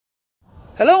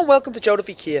Hello and welcome to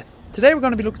Duffy Kia. Today we're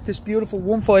going to be looking at this beautiful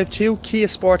 152 Kia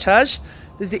Sportage.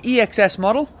 This is the EXS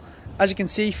model. As you can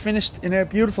see, finished in our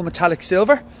beautiful metallic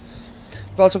silver.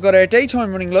 We've also got our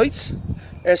daytime running lights.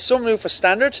 Our sunroof is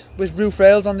standard with roof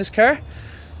rails on this car.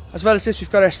 As well as this,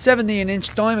 we've got our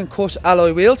 17-inch diamond cut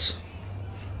alloy wheels.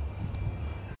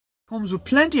 Comes with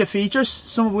plenty of features,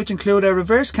 some of which include our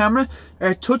reverse camera,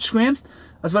 our touchscreen,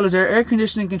 as well as our air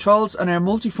conditioning controls and our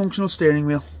multifunctional steering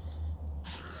wheel.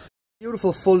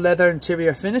 Beautiful full leather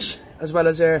interior finish, as well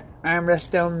as our armrest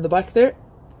down in the back there.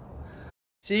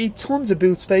 See, tons of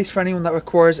boot space for anyone that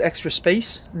requires extra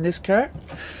space in this car.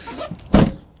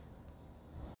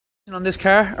 And on this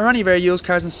car, or any of our used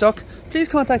cars in stock, please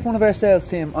contact one of our sales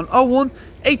team on 01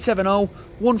 870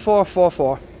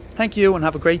 1444. Thank you and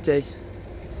have a great day.